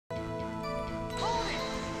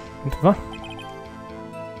Va?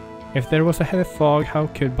 If there was a heavy fog, how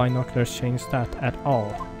could binoculars change that at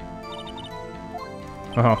all?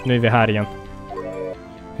 Jaha, nu är vi här igen.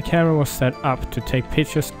 The camera was set up to take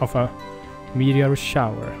pictures of a meteor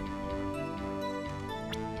shower.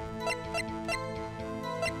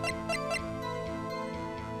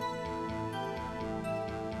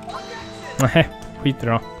 Nähä, skit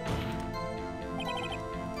då.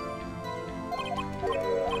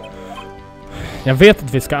 Jag vet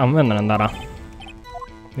att vi ska använda den där.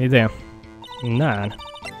 Det är det. När?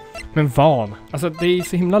 Men vad? Alltså det är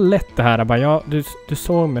så himla lätt det här. Bara, ja, du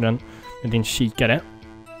såg med den med din kikare.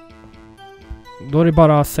 Då är det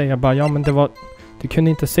bara att säga bara, ja men det var... Du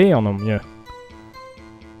kunde inte se honom ju.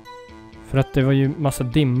 För att det var ju massa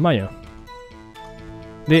dimma ju.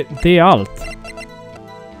 Det är allt.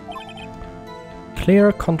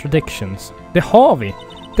 Clear contradictions. Det har vi.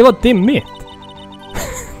 Det var dimmigt.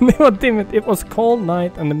 Det var dimmigt. It was cold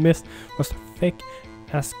night and the mist was thick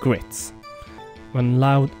as grits. When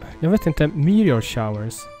loud... Jag vet inte, meteor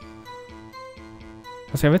showers.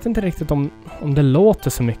 Alltså jag vet inte riktigt om det låter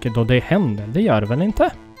så mycket då det händer. Det gör det väl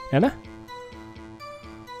inte? Eller?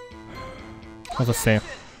 Låt oss se.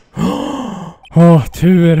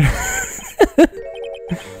 Tur!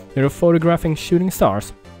 You're photographing shooting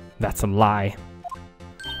stars. That's a lie.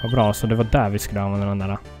 Vad bra, så det var där vi skulle använda den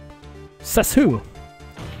där. Says who?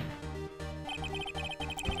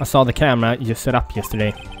 I saw the camera you set up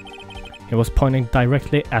yesterday. It was pointing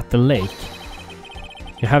directly at the lake.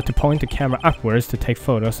 You have to point the camera upwards to take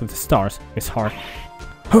photos of the stars, Miss Hart.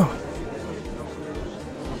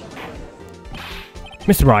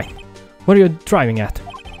 Mr. Wright, what are you driving at?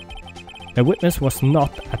 The witness was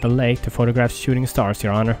not at the lake to photograph shooting stars,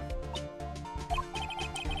 Your Honor.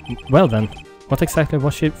 Well then, what exactly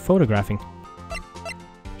was she photographing?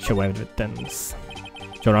 Show evidence.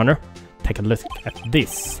 Your Honor, take a look at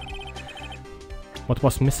this. What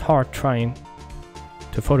was Miss Hart trying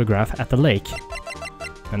to photograph at the lake?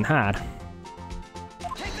 Den här.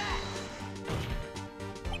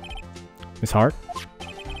 Miss Hart?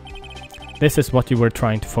 This is what you were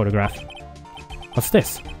trying to photograph. What's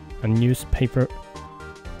this? A newspaper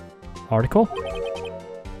article?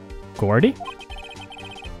 Gordy?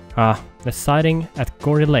 Ah, the sighting at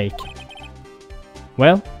Gordy Lake.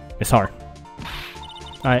 Well, Miss Hart.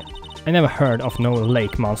 I never heard of no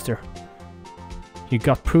lake monster. You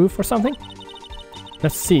got proof or something?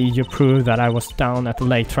 Let's see you prove that I was down at the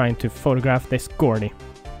lake trying to photograph this Gordy.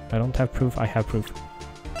 I don't have proof, I have proof.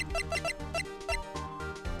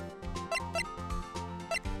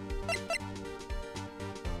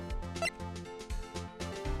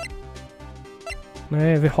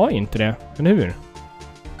 Nej, vi har inte det, eller hur?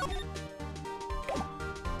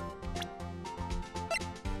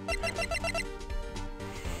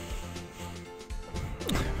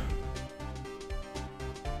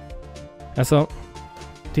 Alltså,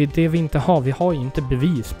 det är det vi inte har. Vi har ju inte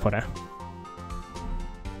bevis på det.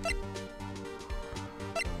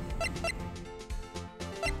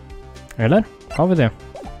 Eller? Har vi det?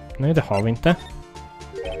 Nej, det har vi inte.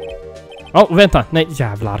 Vänta! Nej,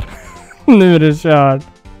 jävlar! Nu är det kört!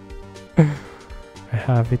 I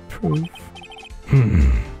have it proof.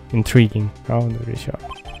 Intriguing. Ja, nu är det kört.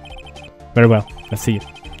 Very well, let's see it.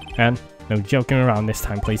 And no joking around this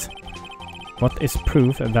time, please. What is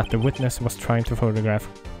proof that the witness was trying to photograph?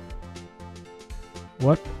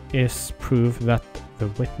 What is proof that the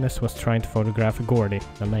witness was trying to photograph Gordy,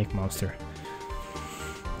 the lake monster?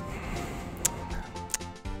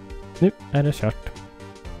 Nu är det kört.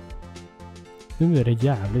 Nu är det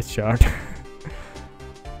jävligt kört.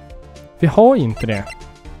 Vi har inte det.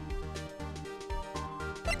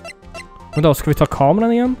 Men då ska vi ta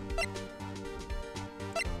kameran igen?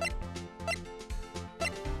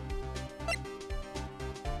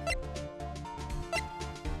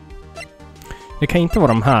 Det kan inte vara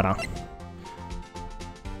de här.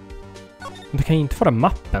 Det kan inte vara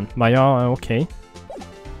mappen. Ja, okej.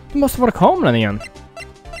 Det måste vara kameran igen.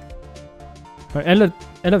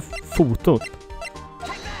 Eller fotot.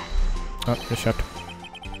 Ja, det är kört.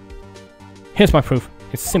 Here's my proof.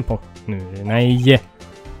 It's simple. Nej.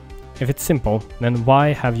 If it's simple, then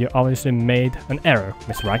why have you obviously made an error,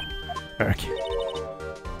 Miss Wright? Irk.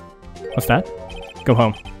 What's that? Go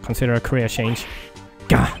home. Consider a career change.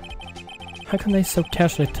 Gah! How can they so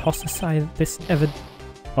casually toss aside this evidence?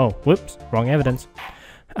 Oh, whoops. Wrong evidence.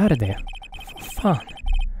 Är det? Fan.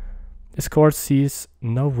 This court sees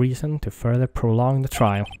no reason to further prolong the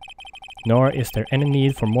trial, nor is there any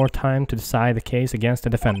need for more time to decide the case against the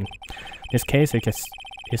defendant. This case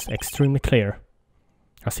is extremely clear.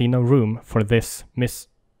 I see no room for this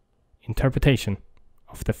misinterpretation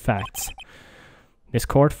of the facts. This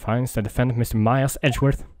court finds the defendant, Mr. Miles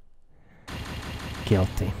Edgeworth,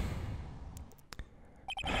 guilty.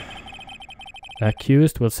 The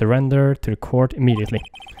accused will surrender to the court immediately,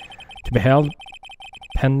 to be held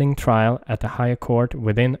pending trial at the higher court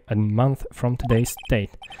within a month from today's date.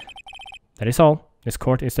 That is all. This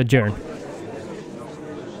court is adjourned.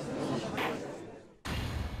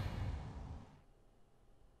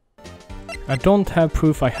 I don't have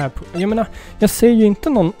proof, I have proof. Jag menar, jag ser ju inte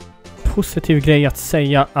någon positiv grej att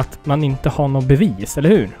säga att man inte har något bevis, eller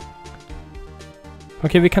hur?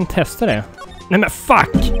 Okej, vi kan testa det. Nej men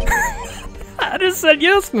fuck! Är du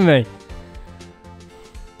seriös med mig?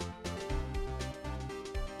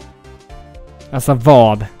 Alltså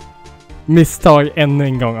vad? Misstag ännu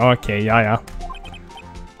en gång. Okej, ja.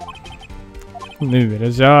 Nu är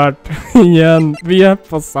det kört. Igen. Vi är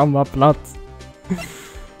på samma plats.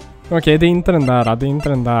 Okej, det är inte den där. Det är inte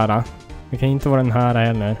den där. Det kan inte vara den här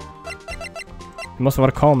heller. Det måste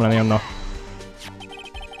vara kameran igen då.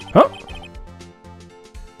 Huh?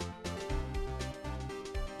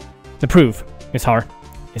 The proof is hard.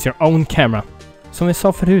 It's your own camera. Som vi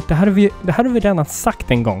sa förut, det här har vi redan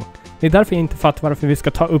sagt en gång. Det är därför jag inte fattar varför vi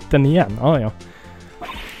ska ta upp den igen. Ja.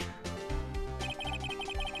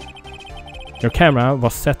 Your camera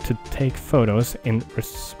was set to take photos in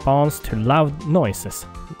response to loud noises,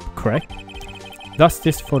 correct? Thus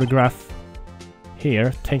this photograph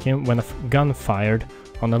here taken when a gun fired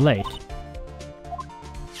on a lake.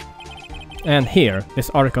 And here, this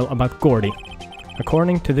article about Gordy.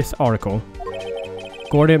 According to this article,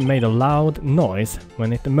 Gordy made a loud noise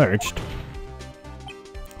when it emerged.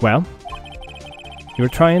 Well, you were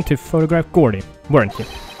trying to photograph Gordy, weren't you?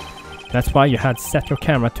 That's why you had set your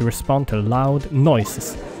camera to respond to loud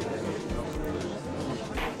noises.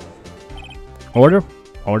 Order?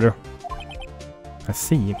 Order. I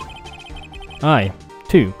see. I,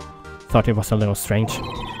 too, thought it was a little strange.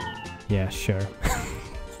 Yeah, sure.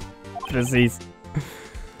 Precis.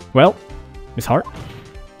 Well, Miss Hart,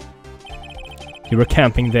 you were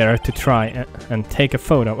camping there to try and take a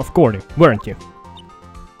photo of Gordy, weren't you?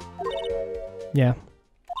 Yeah.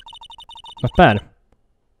 Not bad.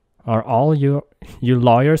 Are all you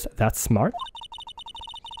lawyers that smart?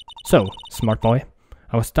 So, smart boy,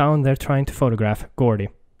 I was down there trying to photograph Gordy.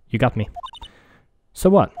 You got me. So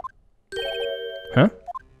what? Huh?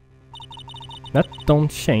 That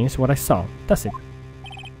don't change what I saw, does it?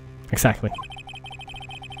 Exactly.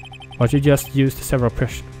 What you just used several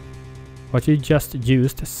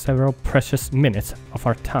precious minutes of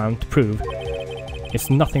our time to prove is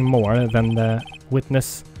nothing more than the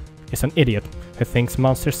witness is an idiot who thinks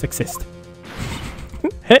monsters exist.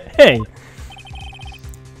 Hey!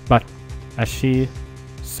 But as she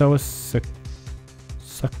so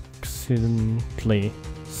succinctly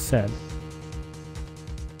said,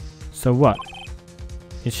 so what?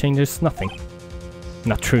 It changes nothing.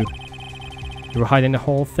 Not true. You were hiding the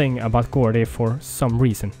whole thing about Gordy for some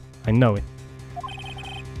reason. I know it.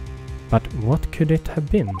 But what could it have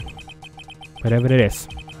been? Whatever it is,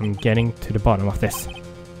 I'm getting to the bottom of this.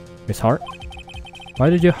 Miss Hart, why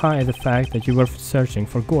did you hide the fact that you were searching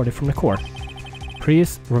for Gordy from the court?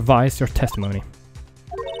 Please revise your testimony.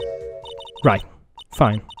 Right.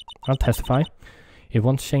 Fine. I'll testify. It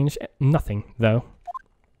won't change nothing, though.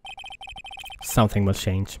 Something will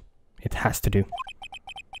change. It has to do.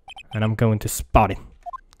 And I'm going to spot it.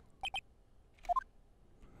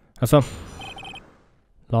 Alltså,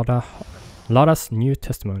 Ladas new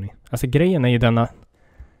testimony. Alltså grejen är ju denna.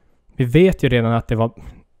 Vi vet ju redan att det var.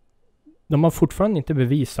 De har fortfarande inte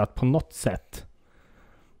bevisat på något sätt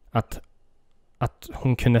att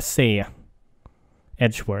hon kunde se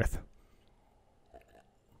Edgeworth.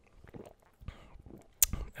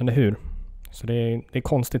 Eller hur? Så det är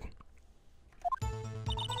konstigt.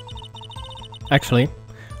 Actually,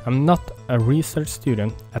 I'm not a research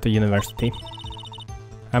student at the university.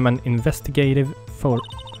 I'm an investigative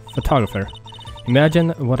photographer.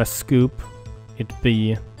 Imagine what a scoop it'd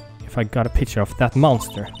be if I got a picture of that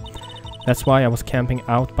monster. That's why I was camping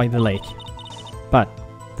out by the lake. But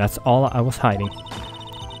that's all I was hiding.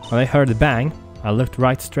 When I heard the bang, I looked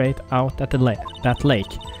right straight out at that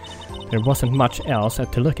lake. There wasn't much else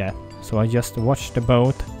to look at, so I just watched the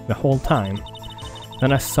boat the whole time.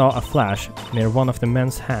 Then I saw a flash near one of the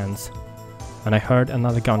men's hands, and I heard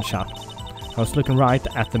another gunshot. I was looking right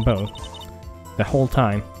at the boat the whole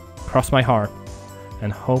time, crossed my heart,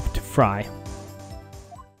 and hoped to fry.